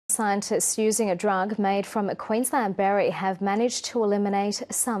Scientists using a drug made from a Queensland berry have managed to eliminate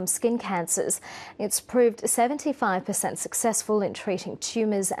some skin cancers. It's proved 75% successful in treating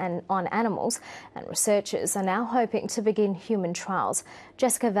tumours on animals, and researchers are now hoping to begin human trials.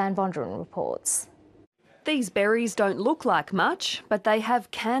 Jessica Van Vonderen reports. These berries don't look like much, but they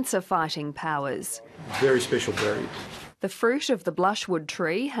have cancer-fighting powers. Very special berries. The fruit of the blushwood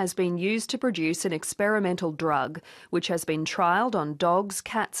tree has been used to produce an experimental drug, which has been trialled on dogs,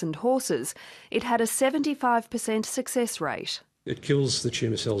 cats and horses. It had a 75% success rate. It kills the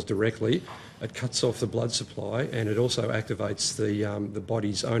tumour cells directly, it cuts off the blood supply, and it also activates the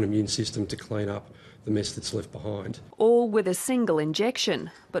body's own immune system to clean up the mess that's left behind. All with a single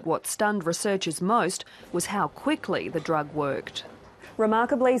injection. But what stunned researchers most was how quickly the drug worked.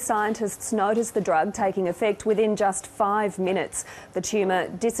 Remarkably, scientists noticed the drug taking effect within just 5 minutes. The tumour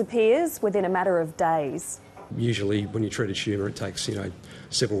disappears within a matter of days. Usually when you treat a tumour it takes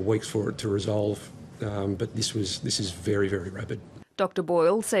several weeks for it to resolve, but this is very, very rapid. Dr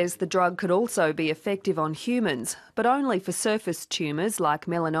Boyle says the drug could also be effective on humans, but only for surface tumours like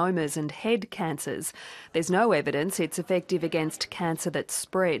melanomas and head cancers. There's no evidence it's effective against cancer that's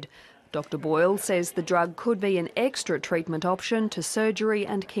spread. Dr Boyle says the drug could be an extra treatment option to surgery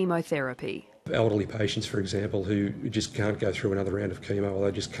and chemotherapy. Elderly patients, for example, who just can't go through another round of chemo, or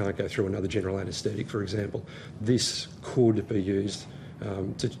they just can't go through another general anaesthetic, for example, this could be used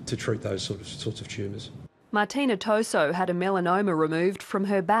to treat those sorts of tumours. Martina Toso had a melanoma removed from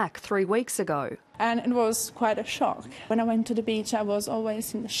her back 3 weeks ago. And it was quite a shock. When I went to the beach, I was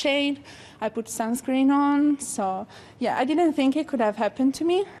always in the shade. I put sunscreen on, so yeah, I didn't think it could have happened to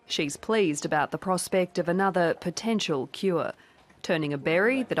me. She's pleased about the prospect of another potential cure, turning a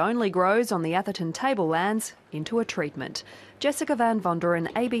berry that only grows on the Atherton tablelands into a treatment. Jessica Van Vonderen,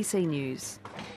 ABC News.